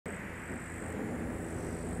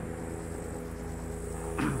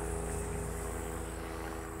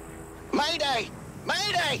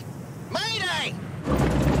Mayday! Mayday!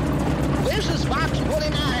 This is Fox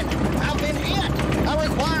 29. I've been hit. I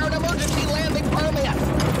require an emergency landing permit.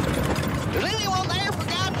 Is anyone there, for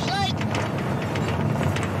God's sake?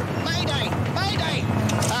 Mayday! Mayday!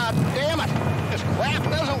 Damn it. This crap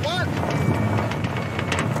doesn't work.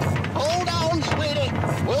 Hold on, sweetie.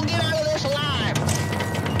 We'll get out of this alive.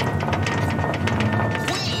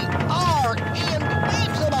 We are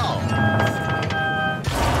invincible!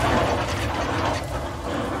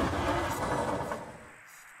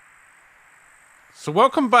 So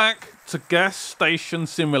welcome back to Gas Station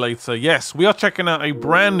Simulator. Yes, we are checking out a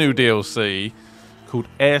brand new DLC called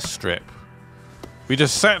Airstrip. We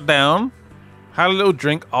just sat down, had a little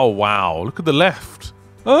drink. Oh wow, look at the left.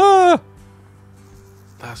 Ah!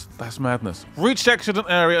 That's madness. Reach the accident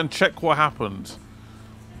area and check what happened.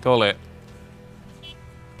 Got it.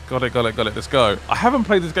 Got it. Let's go. I haven't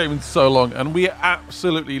played this game in so long and we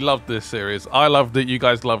absolutely loved this series. I loved it, you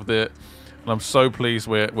guys loved it, and I'm so pleased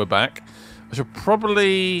we're back. I should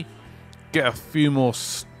probably get a few more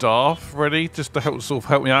staff ready just to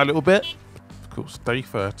help me out a little bit. Of course, day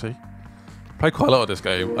 30. Played quite a lot of this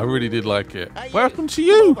game. I really did like it. Hey, what happened to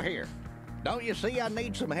you? Over here. Don't you see I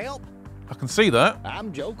need some help? I can see that.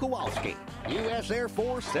 I'm Joe Kowalski, U.S. Air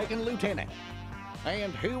Force 2nd Lieutenant.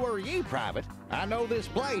 And who are you, Private? I know this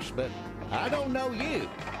place, but I don't know you.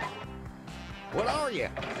 What are you?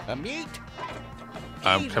 A mute?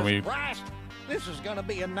 Can we... Christ, this is gonna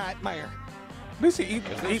be a nightmare.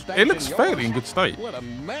 It looks fairly in good state. What a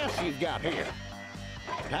mess you've got here.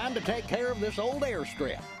 Time to take care of this old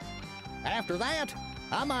airstrip. After that,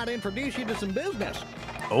 I might introduce you to some business.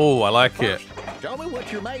 Oh, I like First, it. show me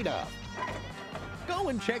what you're made of. Go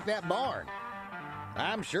and check that barn.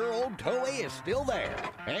 I'm sure old Toey is still there,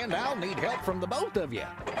 and I'll need help from the both of you.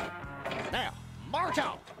 Now, march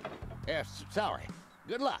on. Yes, sorry.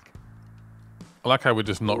 Good luck. I like how we're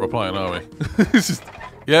just not replying, are we? It's just,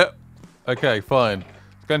 yeah. Okay, fine.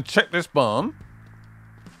 Let's go and check this barn.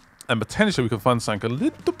 And potentially we can find something a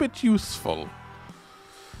little bit useful.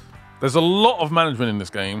 There's a lot of management in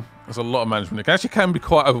this game. There's a lot of management. It actually can be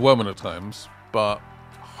quite overwhelming at times. But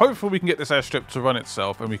hopefully we can get this airstrip to run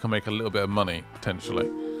itself and we can make a little bit of money, potentially.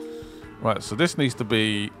 Right, so this needs to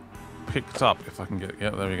be picked up if I can get...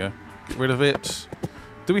 Yeah, there we go. Get rid of it.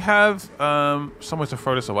 Do we have somewhere to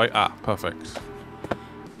throw this away? Ah, perfect.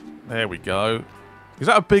 There we go. Is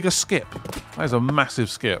that a bigger skip? That is a massive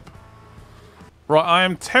skip. Right, I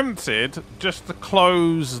am tempted just to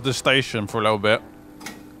close the station for a little bit.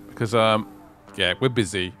 Because, yeah, we're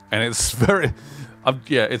busy. And it's very...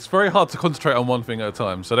 yeah, it's very hard to concentrate on one thing at a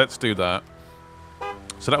time. So let's do that.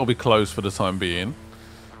 So that will be closed for the time being.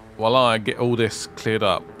 While I get all this cleared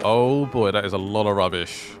up. Oh boy, that is a lot of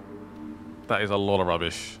rubbish. That is a lot of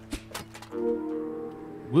rubbish.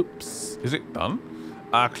 Whoops. Is it done?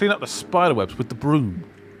 Clean up the spider webs with the broom.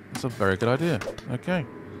 That's a very good idea. Okay.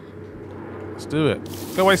 Let's do it.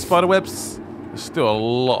 Go away, spider webs. There's still a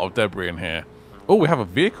lot of debris in here. Oh, we have a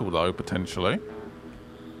vehicle, though, potentially.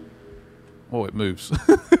 Oh, it moves.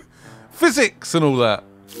 Physics and all that.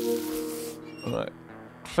 All right.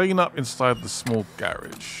 Clean up inside the small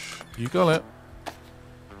garage. You got it.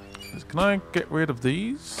 Can I get rid of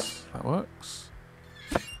these? That works.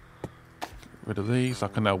 Get rid of these. I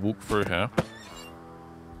can now walk through here.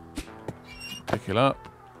 Pick it up.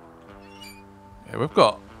 Yeah, we've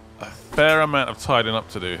got a fair amount of tidying up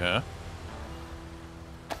to do here.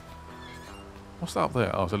 What's that up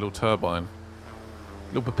there? Oh, it's a little turbine.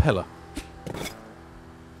 Little propeller. Is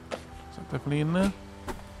that definitely in there?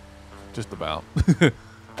 Just about.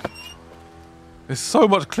 There's so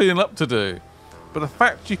much cleaning up to do. But the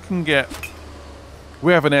fact you can get...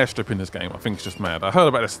 We have an airstrip in this game. I think it's just mad. I heard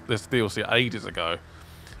about this DLC ages ago.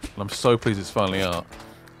 And I'm so pleased it's finally out.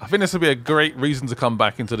 I think this would be a great reason to come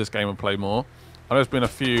back into this game and play more. I know there's been a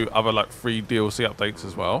few other like free DLC updates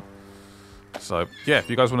as well. So yeah, if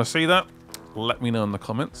you guys want to see that, let me know in the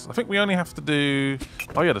comments. I think we only have to do...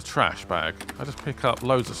 Oh yeah, the trash bag. I just pick up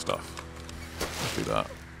loads of stuff. Let's do that.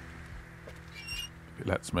 If it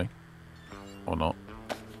lets me. Or not.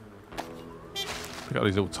 Pick up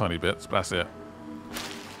these little tiny bits. That's it.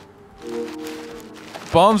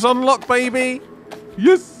 Barn's unlocked, baby!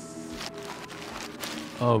 Yes!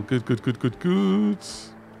 Oh, good. We have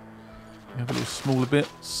a little smaller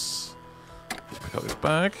bits. Pick up this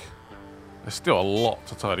bag. There's still a lot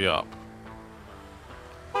to tidy up.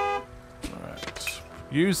 Alright.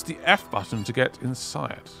 Use the F button to get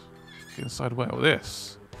inside. Get inside where? With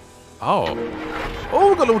this. Oh. Oh,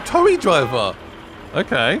 we've got a little towy driver.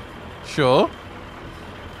 Okay. Sure.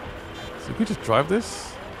 So we just drive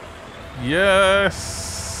this?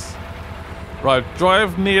 Yes. Right,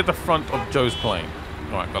 drive near the front of Joe's plane.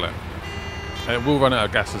 Alright, got it. And it will run out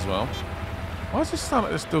of gas as well. Why does it sound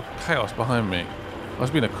like there's still chaos behind me?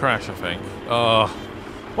 There's been a crash, I think.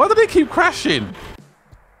 Why do they keep crashing?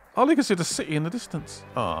 All you can see the city in the distance.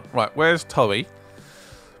 Right, where's Toey?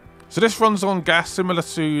 So this runs on gas, similar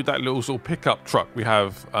to that little sort of pickup truck we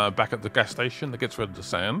have back at the gas station that gets rid of the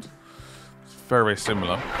sand. It's very, very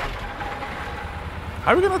similar.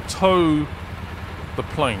 How are we going to tow the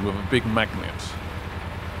plane with a big magnet?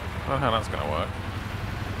 I don't know how that's going to work.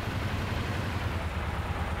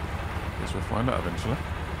 Guess we'll find out eventually.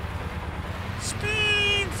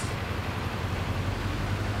 Speed!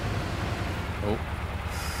 Oh.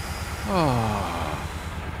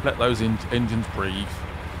 Let those engines breathe.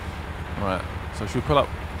 Right, so should we pull up?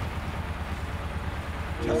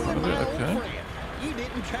 Okay. You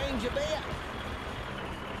didn't change a bit.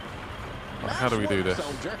 Right, how do we do this?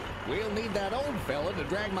 Soldier. We'll need that old fella to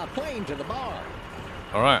drag my plane to the bar.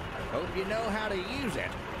 All right. Hope you know how to use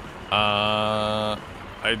it. I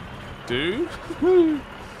do.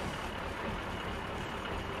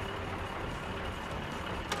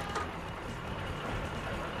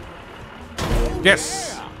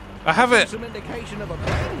 Yes, Yeah. I have it. Some indication of a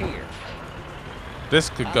plan here. This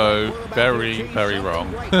could go very, very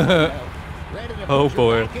wrong. Ready to Oh put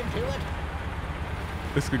your boy. back into it?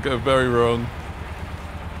 This could go very wrong.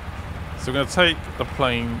 So we're going to take the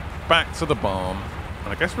plane back to the barn,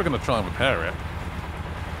 and I guess we're going to try and repair it.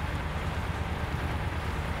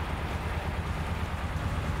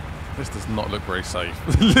 This does not look very safe.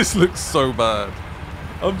 This looks so bad.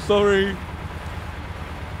 I'm sorry.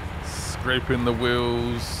 Scraping the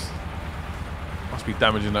wheels. Must be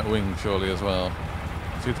damaging that wing surely as well.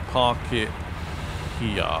 So you have to park it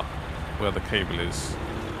here, where the cable is.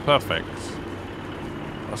 Perfect.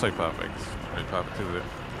 I say perfect. Not really perfect, is it?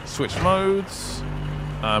 Switch modes.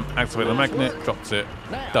 Activate the magnet. Dropped it.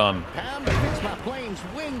 Now, Done. time to fix my plane's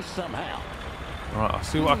wings somehow. Right, I'll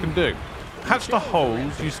see what I can do. Patch the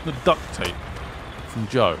holes using the duct tape from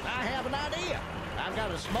Joe. I have an idea. I've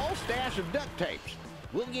got a small stash of duct tapes.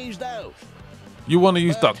 We'll use those. You want to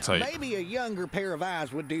use But duct tape? maybe a younger pair of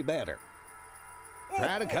eyes would do better.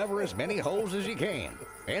 Try to cover as many holes as you can.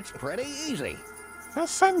 It's pretty easy.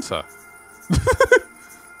 That's Santa.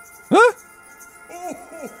 Huh?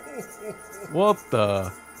 What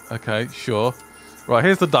the? Okay, sure. Right,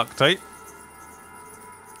 here's the duct tape.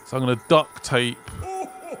 So I'm going to duct tape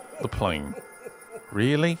the plane.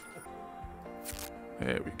 Really?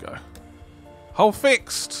 There we go. Hole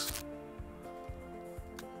fixed.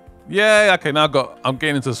 Yeah, okay, now I'm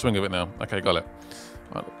getting into the swing of it now. Okay, got it.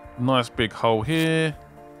 Right, nice big hole here.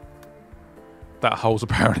 That hole's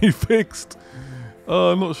apparently fixed.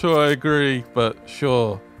 Oh, I'm not sure I agree, but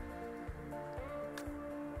sure.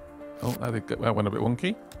 Oh, that went a bit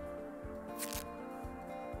wonky.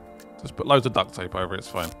 Just put loads of duct tape over it, it's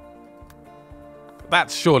fine.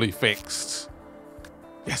 That's surely fixed.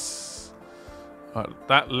 Yes. Right,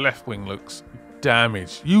 that left wing looks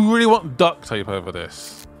damaged. You really want duct tape over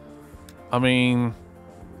this? I mean,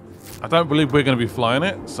 I don't believe we're going to be flying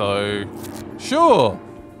it, so sure.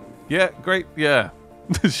 Yeah, great, yeah.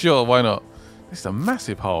 Sure, why not? This is a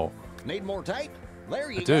massive hole. Need more tape? There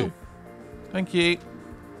you I go. do. Thank you.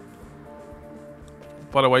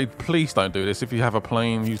 By the way, please don't do this. If you have a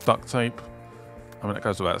plane, use duct tape. I mean, that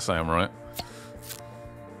goes without saying, right?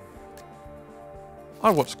 I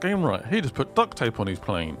watched Game Right. He just put duct tape on his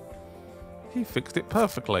plane. He fixed it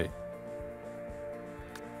perfectly.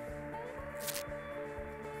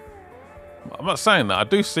 I'm not saying that. I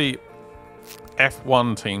do see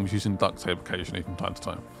F1 teams using duct tape occasionally from time to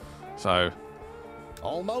time. So,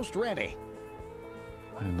 Almost ready.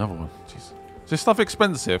 I need another one. Jeez. Is this stuff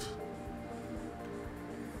expensive?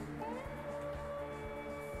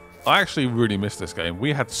 I actually really missed this game.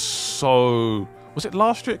 We had so... Was it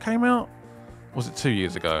last year it came out? Or was it 2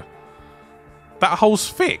 years ago? That hole's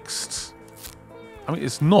fixed. I mean,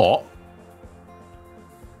 it's not.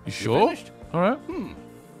 You sure? Finished? All right.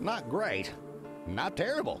 Not great. Not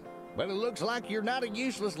terrible. But it looks like you're not a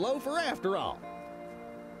useless loafer after all.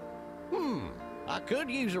 I could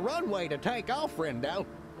use a runway to take off, friendo.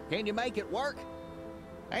 Can you make it work?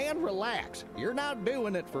 And relax. You're not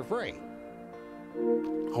doing it for free.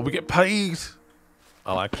 Oh, we get paid.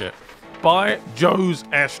 I like it. Buy Joe's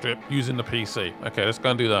Airstrip using the PC. Okay, let's go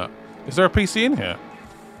and do that. Is there a PC in here?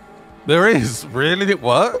 There is. Really? It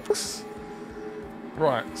works?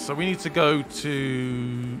 Right, so we need to go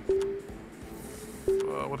to...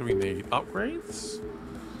 what do we need? Upgrades?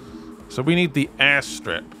 So we need the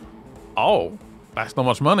Airstrip. Oh, that's not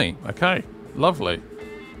much money. Okay, lovely.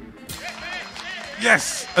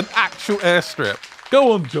 Yes, an actual Airstrip.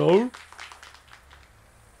 Go on, Joe.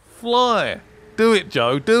 fly. Do it,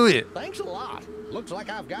 Joe. Do it. Thanks a lot. Looks like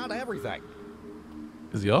I've got everything.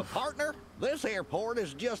 Is he off? Partner, this airport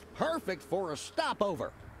is just perfect for a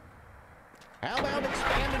stopover. How about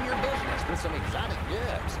expanding your business with some exotic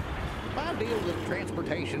goods? I deal with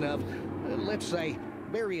transportation of, let's say,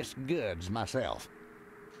 various goods myself.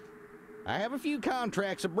 I have a few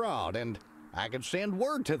contracts abroad, and I can send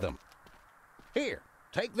word to them. Here,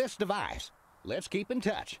 take this device. Let's keep in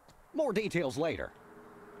touch. More details later.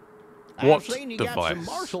 What I've seen you device? got some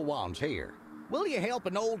martial wands here. Will you help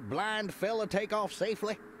an old blind fella take off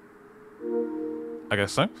safely? I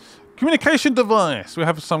guess so. Communication device. We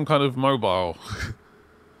have some kind of mobile.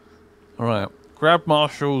 All right. Grab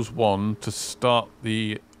Marshall's wand to start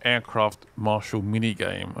the aircraft Marshall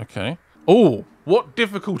minigame. Okay. Oh, what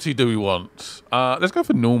difficulty do we want? Let's go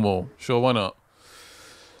for normal. Sure, why not?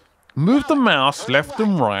 Move the mouse left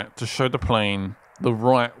and right to show the plane the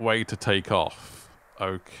right way to take off.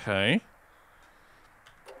 Okay.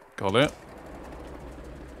 Got it.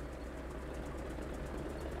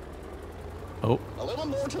 Oh. A little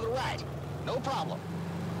more to the right. No problem.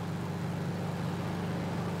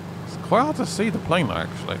 It's quite hard to see the plane,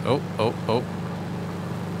 actually. Oh.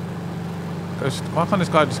 Why can't this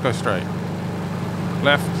guy just go straight?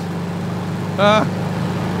 Left.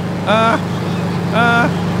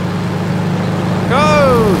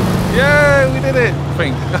 Go! Yeah, we did it! I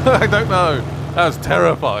think. I don't know. That was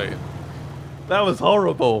terrifying. That was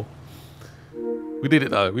horrible. We did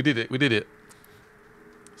it, though. We did it.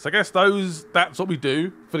 So I guess that's what we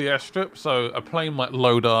do for the airstrip. So a plane might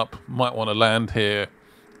load up, might want to land here,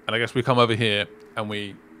 and I guess we come over here and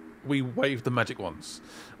we wave the magic wands.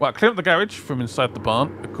 Right, clear up the garage from inside the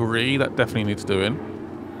barn. Agree, that definitely needs doing.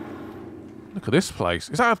 Look at this place.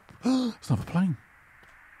 Is that it's another plane.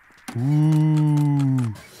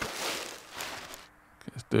 Ooh.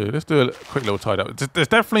 Okay, let's do a quick little tidy up. There's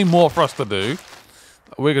definitely more for us to do.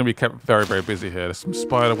 We're going to be kept very, very busy here. There's some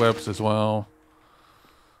spider webs as well.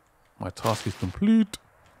 My task is complete.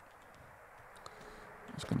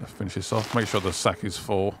 Just going to finish this off. Make sure the sack is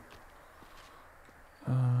full.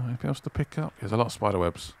 Anything else to pick up? There's a lot of spider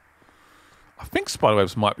webs. I think spider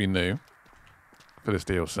webs might be new for this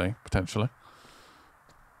DLC, potentially.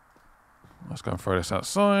 Let's go and throw this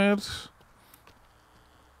outside.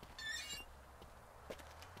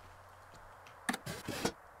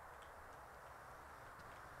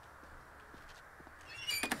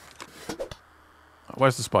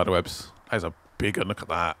 Where's the spider webs? There's a big one. Look at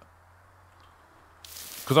that.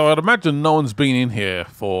 Because I would imagine no one's been in here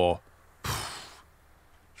for...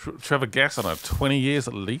 Should I have a guess? I don't know, 20 years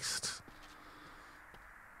at least?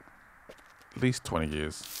 At least 20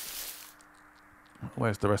 years.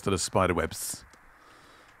 Where's the rest of the spider webs?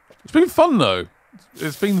 It's been fun, though.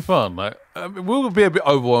 It's been fun. Like, it will be a bit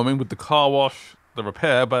overwhelming with the car wash, the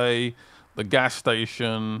repair bay, the gas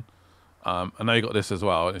station... and now you got this as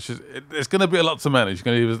well. It's just it's going to be a lot to manage.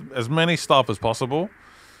 You're going to need as many staff as possible.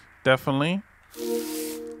 Definitely.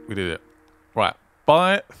 We did it. Right.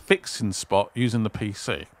 Buy fixing spot using the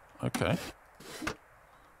PC. Okay.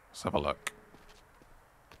 Let's have a look.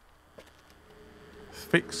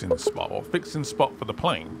 Fixing spot or fixing spot for the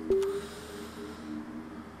plane.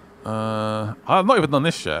 I've not even done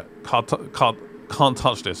this yet. Can't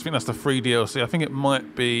touch this. I think that's the free DLC. I think it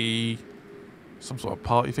might be some sort of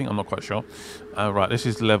party thing. I'm not quite sure. Right, this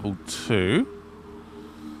is level 2.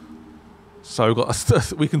 So we've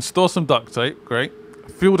got we can store some duct tape. Great. A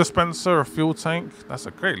fuel dispenser, a fuel tank. That's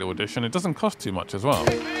a great little addition. It doesn't cost too much as well.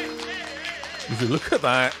 If you look at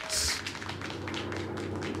that.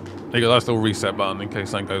 There you go. That's the reset button in case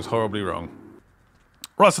something goes horribly wrong.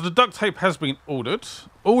 Right, so the duct tape has been ordered.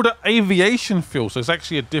 Order aviation fuel. So it's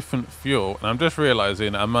actually a different fuel. And I'm just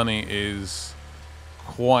realizing our money is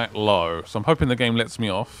quite low. So I'm hoping the game lets me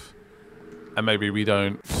off. And maybe we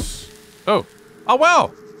don't... Oh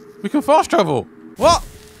wow! We can fast travel! What?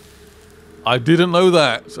 I didn't know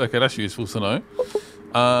that. Okay, that's useful to know.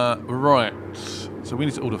 Right. So we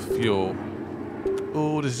need to order fuel.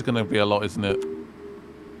 Oh, this is going to be a lot, isn't it?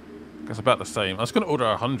 It's about the same. I was going to order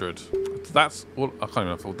 100. That's all. I can't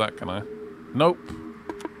even afford that, can I? Nope.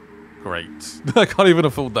 Great. I can't even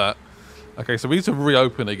afford that. Okay, so we need to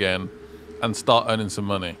reopen again and start earning some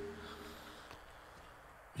money.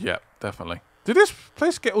 Yep, definitely. Did this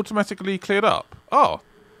place get automatically cleared up? Oh.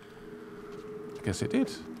 I guess it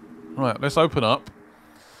did. Right, let's open up.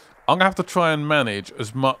 I'm going to have to try and manage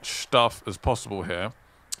as much stuff as possible here.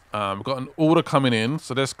 We've got an order coming in,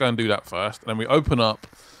 so let's go and do that first. And then we open up,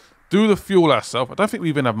 do the fuel ourselves. I don't think we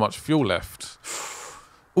even have much fuel left.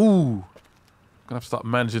 Ooh. Gonna have to start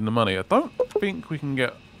managing the money. I don't think we can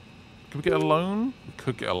get... Can we get a loan? We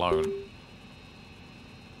could get a loan.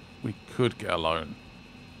 we could get a loan.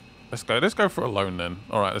 Let's go for a loan then.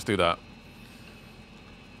 Alright, let's do that.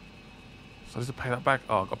 So I need to pay that back?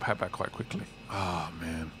 Oh, I've got to pay it back quite quickly. Oh,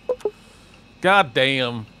 man. God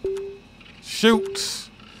damn. Shoot.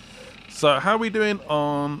 So how are we doing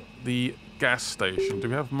on the gas station? Do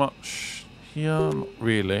we have much here? Not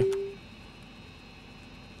really.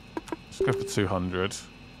 Let's go for 200.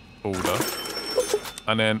 Order.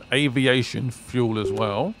 And then aviation fuel as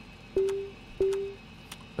well.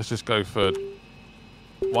 Let's just go for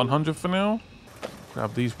 100 for now.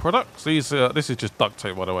 Grab these products. This is just duct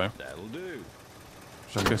tape, by the way. That'll do.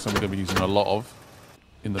 Which I'm guessing we're going to be using a lot of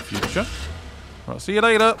in the future. Right, see you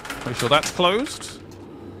later. Make sure that's closed.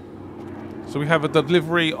 So we have a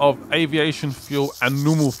delivery of aviation fuel and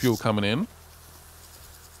normal fuel coming in.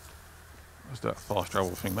 What's that fast travel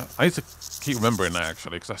thing? I need to keep remembering that,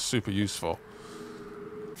 actually, because that's super useful.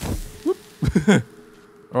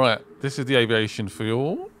 Alright, this is the aviation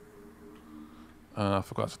fuel. I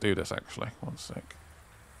forgot to do this, actually. One sec.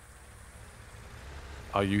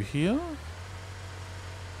 Are you here?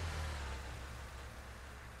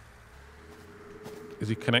 Is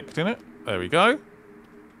he connecting it? There we go.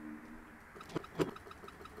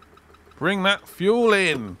 Bring that fuel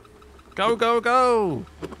in. Go, go, go.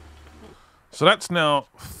 So that's now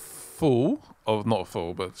full. Of not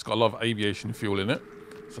full, but it's got a lot of aviation fuel in it.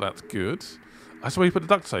 So that's good. That's where you put the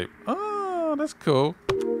duct tape. Oh, that's cool.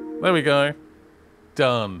 There we go.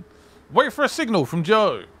 Done. Wait for a signal from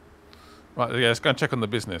Joe. Right, yeah, let's go and check on the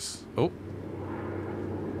business. Oh.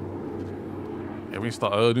 Yeah, we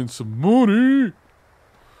start earning some money.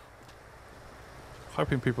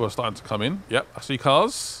 Hoping people are starting to come in. Yep, I see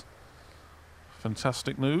cars.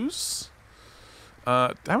 Fantastic news.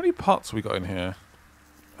 How many parts have we got in here?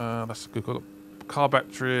 That's a good. Got car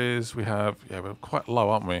batteries. We have. Yeah, we're quite low,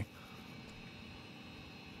 aren't we?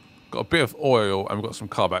 Got a bit of oil, and we've got some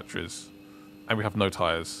car batteries, and we have no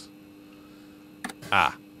tires.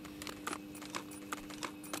 Ah.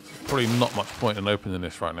 Probably not much point in opening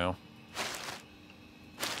this right now.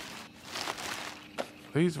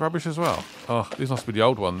 These rubbish as well. Oh, these must be the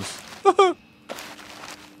old ones.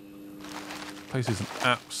 Place is an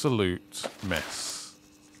absolute mess.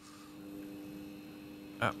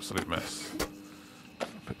 Absolute mess.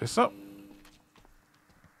 Pick this up.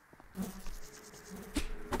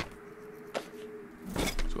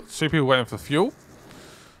 So got two people waiting for fuel.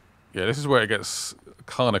 Yeah, this is where it gets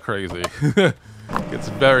kind of crazy. Gets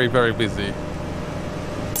very, very busy.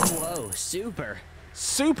 Whoa, super.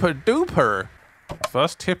 Super duper.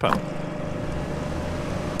 First tipper.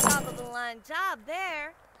 Top of the line job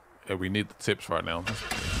there. Yeah, we need the tips right now.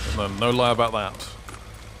 No lie about that.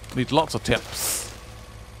 Need lots of tips.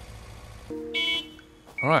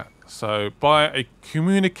 Alright, so buy a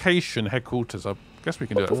communication headquarters. I guess we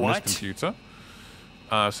can do it from this computer.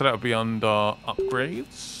 So that would be under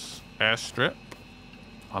upgrades. Airstrip.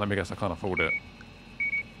 Oh, let me guess, I can't afford it.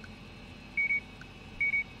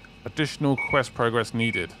 Additional quest progress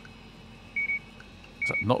needed. Is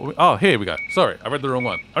that not? Oh, here we go. Sorry, I read the wrong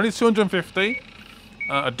one. Only 250.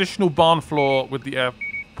 Additional barn floor with the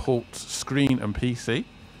airport screen and PC.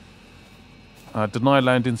 Deny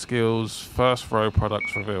landing skills. First row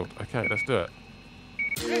products revealed. Okay, let's do it.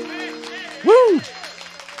 Woo!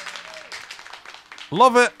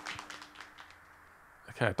 Love it.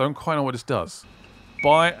 Okay, I don't quite know what this does.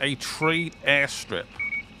 Buy a trade airstrip.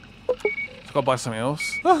 I've got to buy something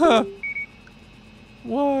else.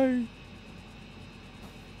 Why?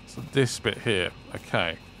 So this bit here.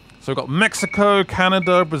 Okay. So we've got Mexico,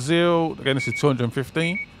 Canada, Brazil. Again, this is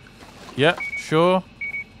 215. Yeah, sure.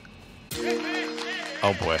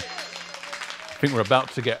 Oh boy. I think we're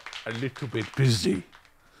about to get a little bit busy.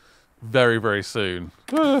 Very, very soon.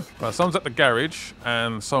 Right, someone's at the garage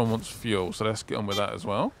and someone wants fuel. So let's get on with that as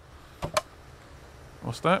well.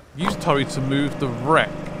 What's that? Use Torry to move the wreck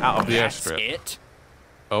out of the airstrip. It?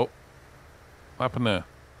 Oh. What happened there?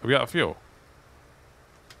 Are we out of fuel?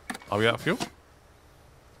 Are we out of fuel?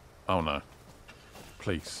 Oh no.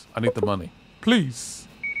 Please. I need the money. Please.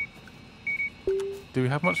 Do we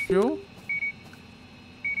have much fuel?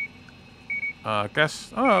 I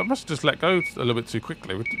guess... Oh, I must have just let go a little bit too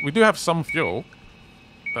quickly. We do have some fuel.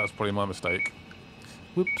 That was probably my mistake.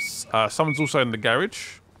 Whoops. Someone's also in the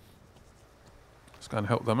garage. Let's go and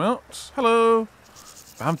help them out. Hello.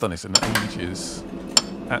 I haven't done this in ages.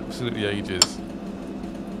 Absolutely ages.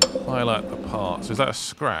 Highlight the parts. Is that a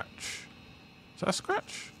scratch? Is that a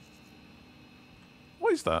scratch?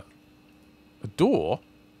 What is that? A door?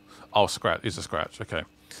 Oh, scratch. It's a scratch. Okay.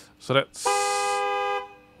 So that's...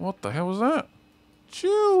 What the hell was that?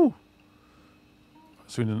 Chew!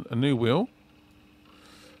 So we need a new wheel.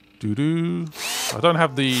 Doo-doo. I don't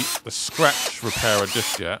have the scratch repairer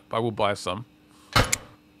just yet, but I will buy some.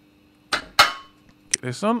 Get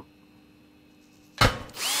this on.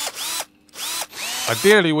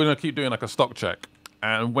 Ideally, we're going to keep doing like a stock check.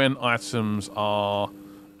 And when items are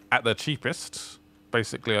at their cheapest,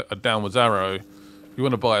 basically a downwards arrow, you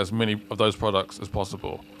want to buy as many of those products as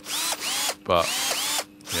possible. But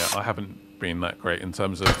yeah, I haven't been that great in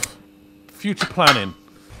terms of future planning.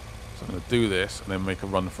 So I'm going to do this and then make a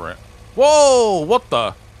run for it. Whoa! What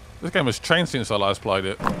the? This game has changed since I last played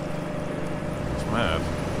it. It's mad.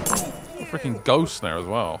 A freaking ghost there as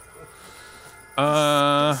well.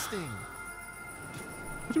 What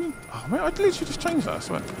do you mean? Oh man, I literally just changed that, I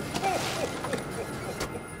swear.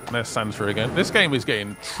 And there's Santa again. This game is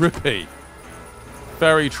getting trippy.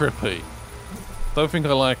 Very trippy. Don't think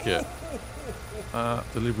I like it.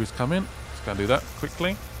 Delivery's coming. Let's go and do that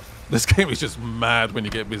quickly. This game is just mad when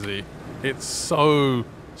you get busy. It's so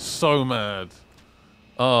mad.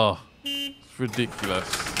 Oh, it's ridiculous.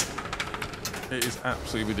 It is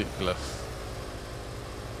absolutely ridiculous.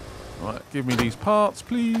 Right, give me these parts,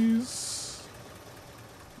 please.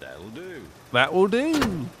 That'll do. That will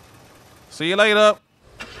do. See you later.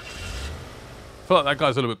 I feel like that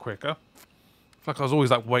guy's a little bit quicker. I feel like I was always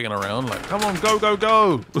like waiting around, like, come on, go, go,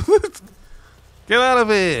 go. Get out of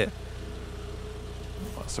here.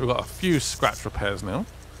 Right, so we've got a few scratch repairs now.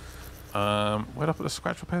 Where'd I put the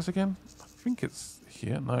scratch repairs again? I think it's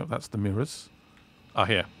here. No, that's the mirrors. Ah,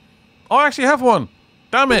 here. Oh, I actually have one.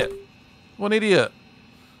 Damn it. What an idiot.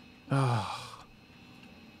 Oh,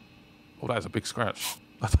 that is a big scratch.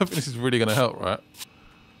 I don't think this is really going to help, right?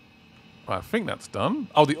 Right, I think that's done.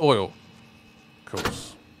 Oh, the oil. Of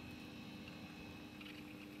course.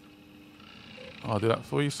 I'll do that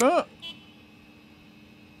for you, sir.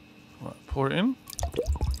 Right, pour it in.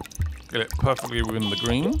 Get it perfectly within the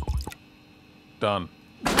green. Done.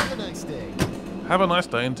 Have a nice day. Have a nice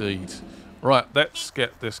day indeed. Right, let's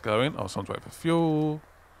get this going. Oh, someone's waiting for fuel.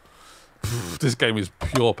 This game is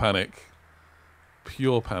pure panic.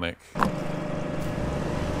 Pure panic.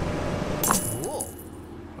 Cool.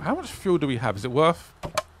 How much fuel do we have? Is it worth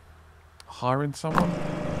hiring someone?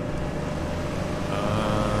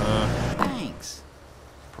 Thanks.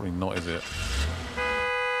 Probably not, is it?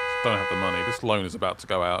 Just don't have the money. This loan is about to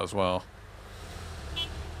go out as well.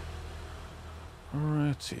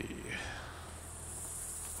 Alrighty.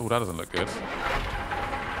 Oh, that doesn't look good.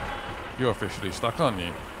 You're officially stuck, aren't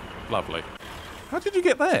you? Lovely. How did you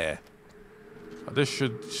get there? This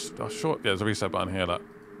should... Oh, sure. Yeah, there's a reset button here, look.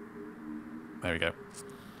 There we go.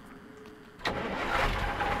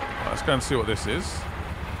 Right, let's go and see what this is.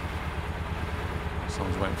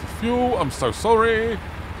 Someone's waiting for fuel. I'm so sorry.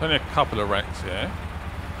 There's only a couple of wrecks here.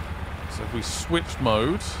 So if we switch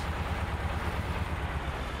mode...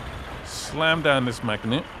 Slam down this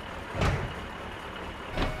magnet. I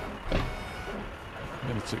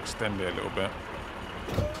need to extend it a little bit.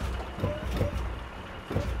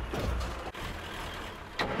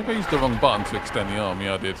 I think I used the wrong button to extend the arm.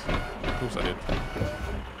 Yeah, I did. Of course I did.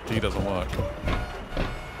 D doesn't work.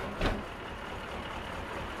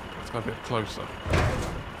 Let's go a bit closer.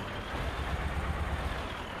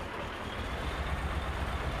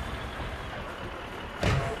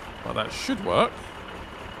 Well, that should work.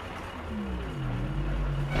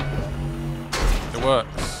 It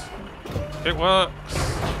works. It works.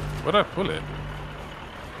 Where'd I pull it?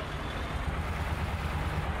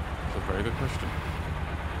 That's a very good question.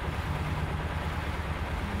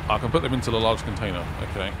 I can put them into the large container.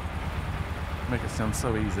 Okay. Make it sound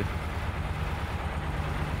so easy.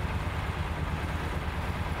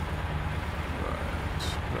 Right.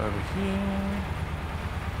 Put it over here.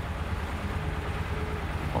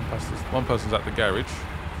 One person's at the garage.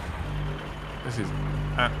 This is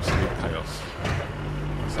absolute chaos.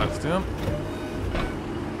 So that's down.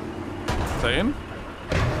 Is that in?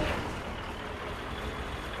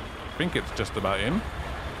 I think it's just about in.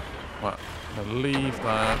 Right, I'm gonna leave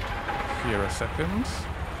that here a second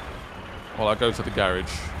while I go to the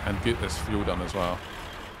garage and get this fuel done as well.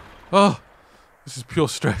 Oh, this is pure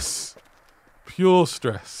stress. Pure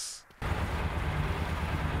stress.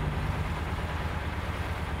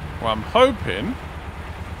 Well, I'm hoping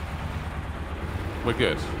we're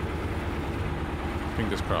good.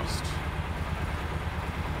 Fingers crossed.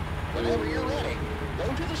 Whenever you're ready, go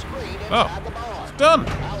to the screen inside the bar. It's done.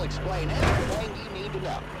 I'll explain everything you need to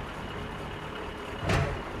know.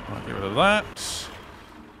 I'll get rid of that.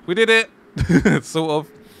 We did it. Sort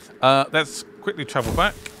of. Let's quickly travel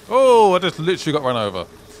back. Oh, I just literally got run over.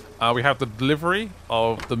 We have the delivery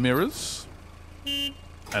of the mirrors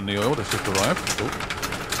and the oil that's just arrived. Cool.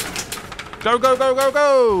 Go, go, go, go,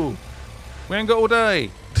 go! We ain't got all day.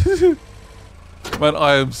 Man,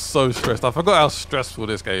 I am so stressed. I forgot how stressful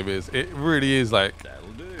this game is. It really is like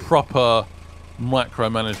proper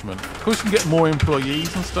micromanagement. Of course, you can get more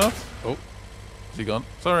employees and stuff. Oh, is he gone?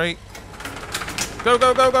 Sorry. Go,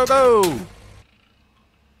 go, go, go, go!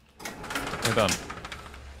 We're done.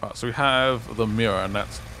 Right, so we have the mirror, and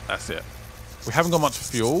that's it. We haven't got much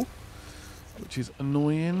fuel, which is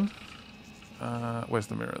annoying. Where's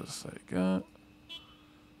the mirrors? There you go.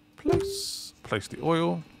 Place the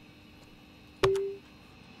oil.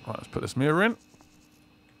 Right, let's put this mirror in.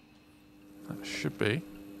 That should be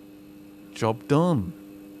job done.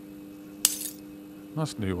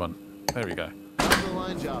 Nice new one. There we go.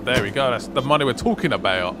 There we go. That's the money we're talking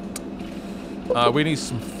about. We need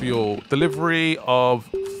some fuel. Delivery of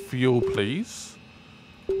fuel, please.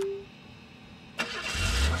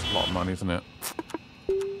 That's a lot of money, isn't it?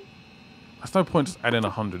 There's no point just adding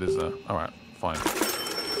 100, is there? All right, fine.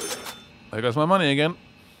 There goes my money again.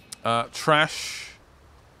 Trash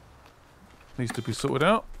needs to be sorted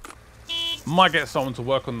out. Might get someone to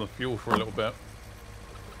work on the fuel for a little bit.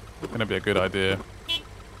 Gonna be a good idea.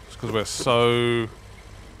 Just because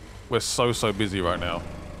we're so busy right now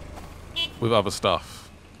with other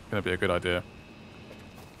stuff. Gonna be a good idea.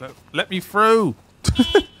 Let me through.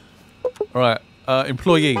 All right,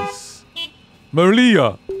 employees.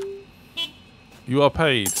 Maria, you are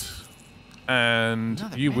paid, and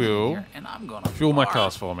Another you man will here, and I'm gonna fuel my barf.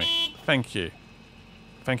 cars for me. Thank you.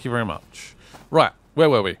 Thank you very much. Right, where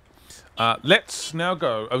were we? Let's now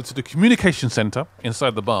go over to the communication center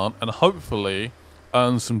inside the barn and hopefully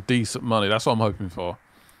earn some decent money. That's what I'm hoping for.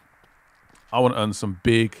 I want to earn some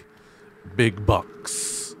big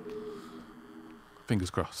bucks. Fingers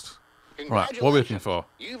crossed. Right, what are we looking for?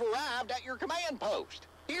 You've arrived at your command post.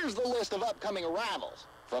 Here's the list of upcoming arrivals.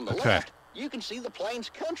 From the Okay. left, you can see the plane's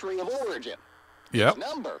country of origin. Yep. Its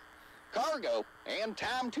number, cargo, and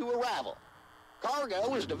time to arrival.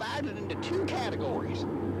 Cargo is divided into two categories.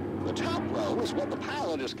 The top row is what the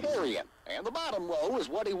pilot is carrying, and the bottom row is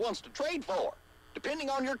what he wants to trade for. Depending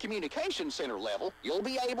on your communication center level, you'll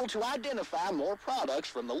be able to identify more products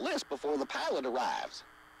from the list before the pilot arrives.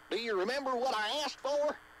 Do you remember what I asked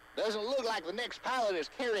for? Doesn't look like the next pilot is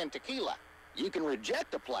carrying tequila. You can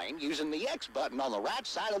reject a plane using the X button on the right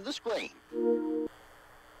side of the screen.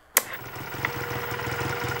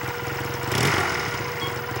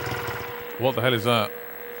 What the hell is that?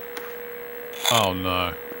 Oh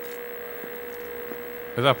no.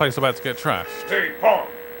 Is that place about to get trashed?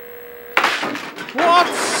 What?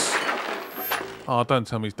 Oh, don't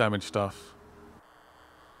tell me he's damaged stuff.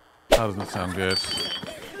 That doesn't sound good.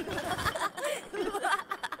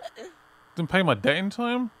 Didn't pay my debt in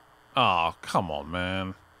time? Oh, come on,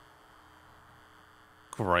 man.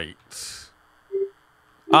 Great.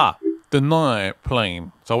 Ah, deny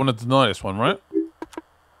plane. So I want to deny this one, right?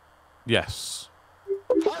 Yes.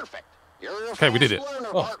 Perfect. You're a Okay, we did fast it. learner,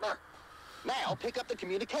 Oh. partner. Now pick up the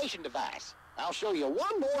communication device. I'll show you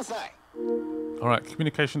one more thing. All right,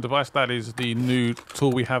 communication device. That is the new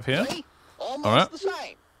tool we have here. See? Almost All right. the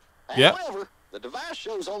same. Yep. However, the device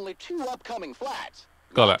shows only 2 upcoming flights.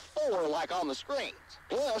 Got not it. 4 like on the screens.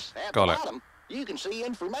 Plus, at Got the it. bottom, you can see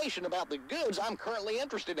information about the goods I'm currently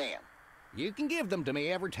interested in. You can give them to me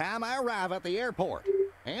every time I arrive at the airport,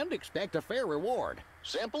 and expect a fair reward.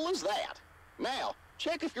 Simple as that. Now,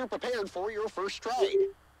 check if you're prepared for your first trade.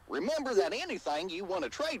 Remember that anything you want to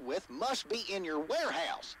trade with must be in your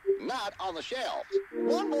warehouse, not on the shelves.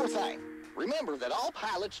 One more thing. Remember that all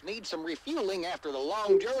pilots need some refueling after the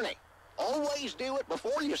long journey. Always do it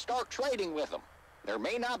before you start trading with them. There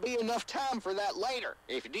may not be enough time for that later.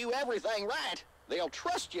 If you do everything right, they'll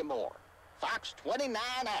trust you more. Fox 29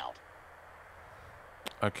 out.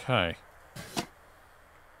 Okay.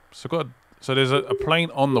 So there's a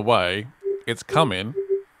plane on the way. It's coming.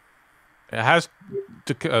 It has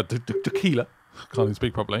tequila. Can't even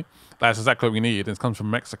speak properly. That's exactly what we need. It comes from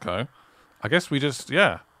Mexico. I guess we just,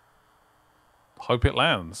 yeah. Hope it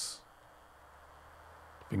lands.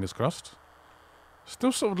 Fingers crossed.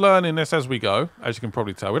 Still sort of learning this as we go, as you can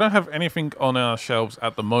probably tell. We don't have anything on our shelves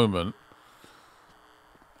at the moment.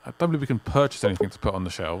 I don't believe we can purchase anything to put on the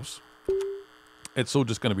shelves. It's all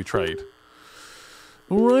just going to be trade.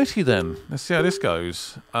 Alrighty then. Let's see how this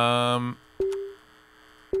goes.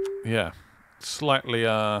 Yeah. Slightly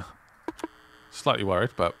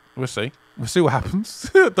worried, but we'll see. We'll see what happens.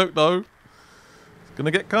 Don't know. It's going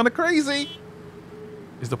to get kind of crazy.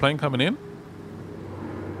 Is the plane coming in?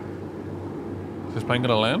 Is this plane going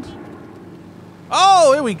to land?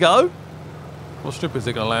 Oh, here we go. What strip is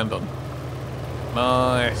it going to land on?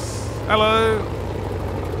 Nice. Hello.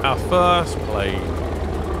 Our first plane.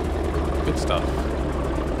 Good stuff.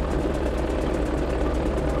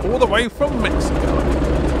 All the way from Mexico.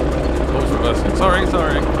 What was reversing? Sorry.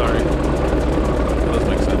 That does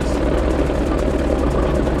make sense.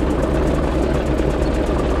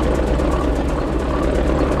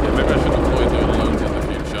 Yeah, maybe I should avoid doing loans in the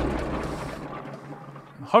future.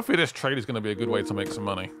 Hopefully this trade is going to be a good way to make some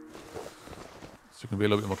money. So we can be a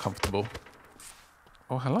little bit more comfortable.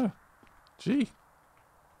 Oh, hello. Gee.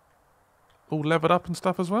 All levered up and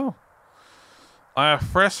stuff as well. I have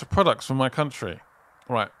fresh products from my country.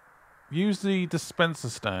 Right. Use the dispenser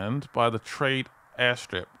stand by the trade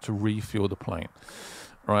airstrip to refuel the plane.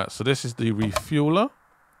 Right, so this is the refueler.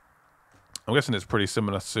 I'm guessing it's pretty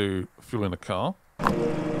similar to fueling a car. Needs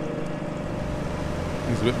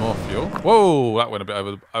a bit more fuel. Whoa, that went a bit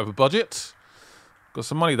over budget. Got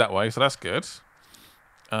some money that way, so that's good.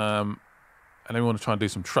 And then we want to try and do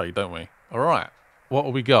some trade, don't we? All right, what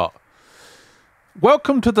have we got?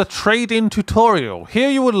 Welcome to the trade-in tutorial. Here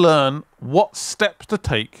you will learn what steps to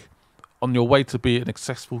take on your way to be an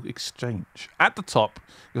successful exchange. At the top,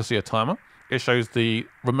 you'll see a timer. It shows the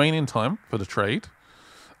remaining time for the trade.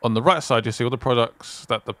 On the right side, you see all the products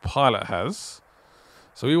that the pilot has.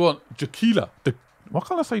 So we want tequila. Why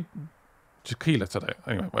can't I say tequila today?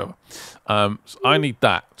 Anyway, whatever. So I need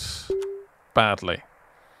that badly,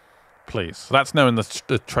 please. So that's now in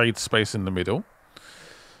the trade space in the middle.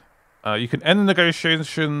 You can end the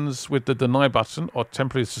negotiations with the deny button or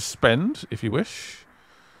temporarily suspend if you wish.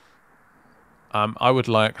 I would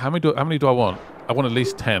like... How many do I want? I want at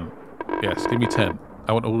least 10. Yes, give me 10.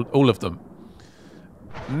 I want all of them.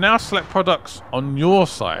 Now select products on your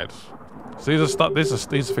side. So these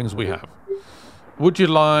are things we have. Would you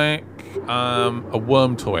like a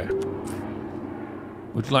worm toy?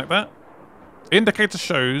 Would you like that? Indicator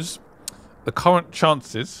shows the current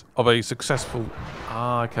chances of a successful...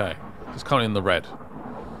 Ah, okay. It's currently in the red.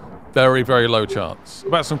 Very, very low chance. What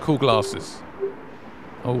about some cool glasses?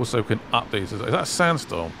 Also can up these. Is that a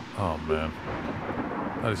sandstorm? Oh, man.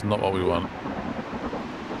 That is not what we want.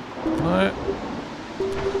 Can I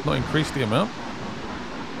not increase the amount?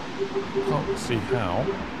 Can't see how.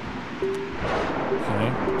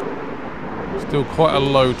 Okay. Still quite a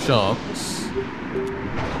low chance.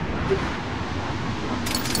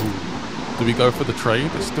 Ooh. Do we go for the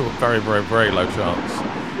trade? It's still a very, very, very low chance.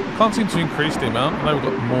 Can't seem to increase the amount. I know we've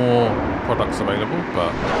got more products available,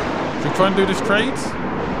 but should we try and do this trade?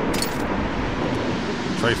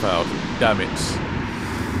 Trade failed. Damn it.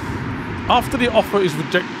 After the offer of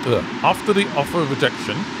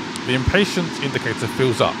rejection, the impatience indicator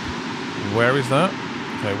fills up. Where is that?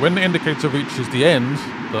 Okay, when the indicator reaches the end,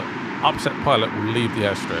 the upset pilot will leave the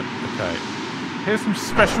airstrip. Okay. Here's some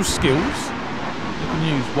special skills you can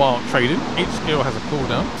use while trading. Each skill has a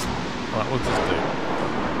cooldown. Alright, what does this do?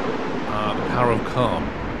 The power of calm.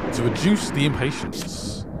 To reduce the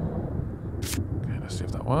impatience. Okay, let's see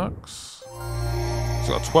if that works. It's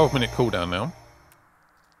got a 12-minute cooldown now.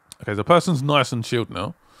 Okay, the person's nice and chilled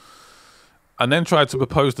now. And then tried to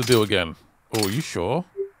propose the deal again. Oh, you sure?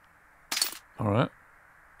 Alright.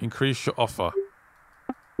 Increase your offer.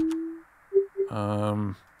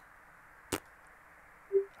 How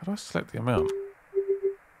do I select the amount?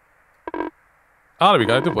 Ah, there we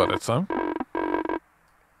go. It did work that time.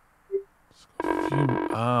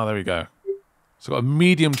 There we go. So got a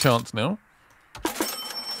medium chance now.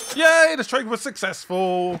 Yay! The trade was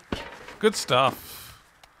successful. Good stuff.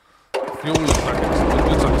 Fuel looks like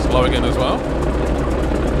it's low again as well.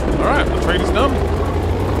 Alright, the trade is done.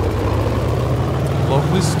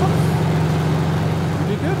 Lovely stuff.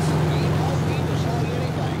 Pretty good.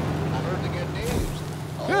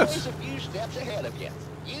 Good. Always a few steps ahead of you.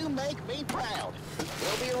 You make me proud.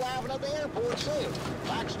 We'll be arriving at the airport soon.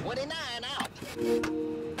 Box 29 out.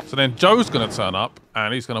 So then Joe's going to turn up,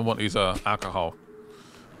 and he's going to want his alcohol.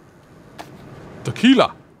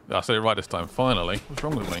 Tequila. Yeah, I said it right this time. Finally. What's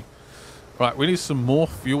wrong with me? Right, we need some more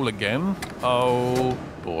fuel again. Oh,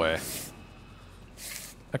 boy.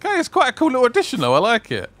 Okay, it's quite a cool little addition, though. I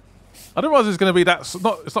like it. I didn't realize it's going to be that...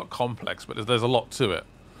 It's not complex, but there's a lot to it.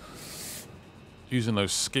 Using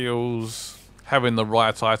those skills, having the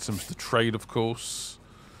right items to trade, of course.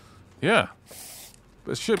 Yeah.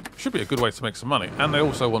 But it should be a good way to make some money. And they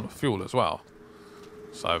also want fuel as well.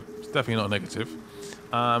 So, it's definitely not a negative.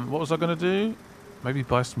 What was I going to do? Maybe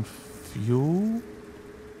buy some fuel?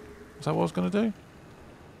 Is that what I was going to do?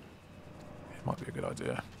 It might be a good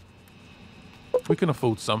idea. We can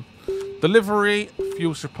afford some. Delivery,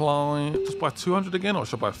 fuel supply. Just buy 200 again, or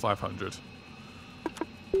should I buy 500?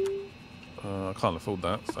 I can't afford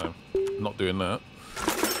that, so I'm not doing that.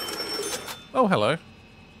 Oh, hello.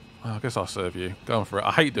 I guess I'll serve you. Going for it.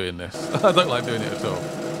 I hate doing this. I don't like doing it at all.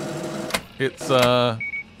 It's, I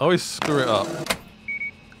always screw it up.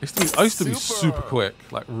 I used to be super quick,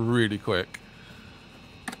 like really quick.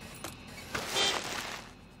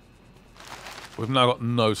 We've now got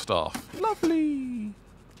no staff. Lovely.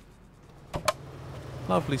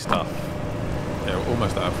 Lovely stuff. Yeah, we're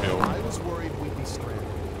almost out of fuel. I was worried we'd be stranded.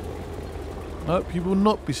 Nope, you will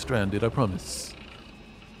not be stranded, I promise. Do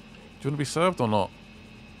you want to be served or not?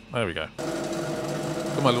 There we go.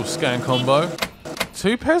 Got my little scan combo.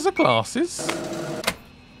 2 pairs of glasses.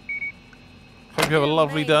 Hope you have a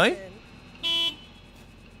lovely day.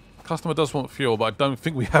 Customer does want fuel, but I don't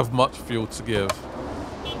think we have much fuel to give.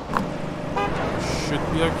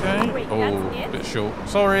 Should be okay. Wait, Oh, that's a it? bit short.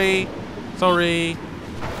 Sorry. Sorry.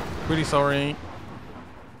 Really sorry.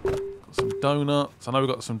 Got some donuts. I know we've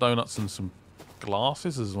got some donuts and some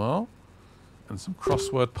glasses as well. And some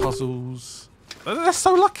crossword puzzles. They're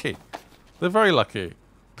so lucky. They're very lucky.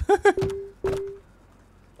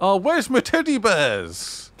 Oh, where's my teddy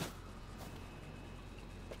bears?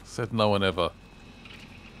 Said no one ever.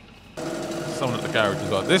 Someone at the garage as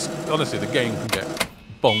well. This, honestly, the game can get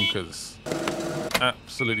bonkers.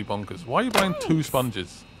 Absolutely bonkers. Why are you buying 2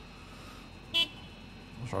 sponges? I'm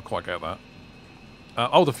not sure I quite get that.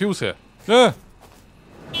 Oh, the fuel's here. Yeah.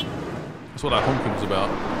 That's what that honking was about.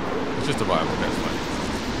 It's just a right up against me.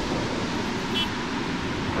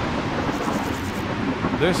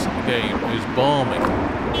 This game is balmy.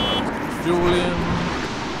 Let's get fuel in.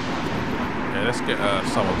 Yeah, let's get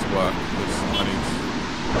someone to work because I need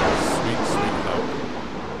sweet help.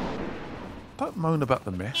 Don't moan about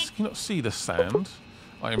the mess. Can you not see the sand?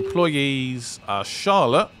 Our employees are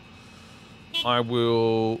Charlotte. I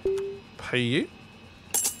will pay you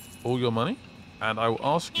all your money and I will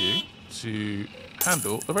ask you to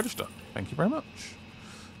handle the register. Thank you very much.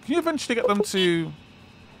 Can you eventually get them to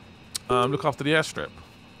look after the airstrip?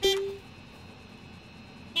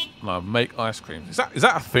 No, make ice cream. Is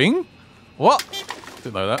that a thing? What?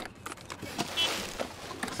 Didn't know that.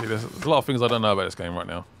 See, there's a lot of things I don't know about this game right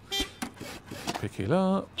now. Pick it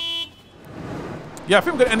up. Yeah, I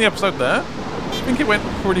think we're going to end the episode there. I think it went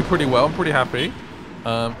pretty well. I'm pretty happy.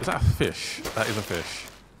 Is that a fish? That is a fish.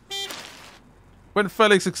 Went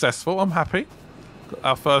fairly successful. I'm happy. Got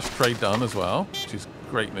our first trade done as well, which is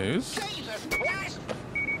great news.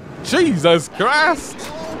 Jesus Christ!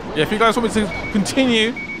 Yeah, if you guys want me to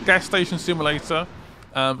continue Gas Station Simulator,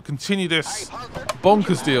 continue this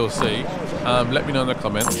bonkers DLC, let me know in the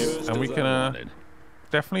comments, and we can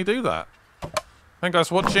definitely do that. Thank you guys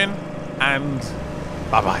for watching, and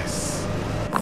bye-bye.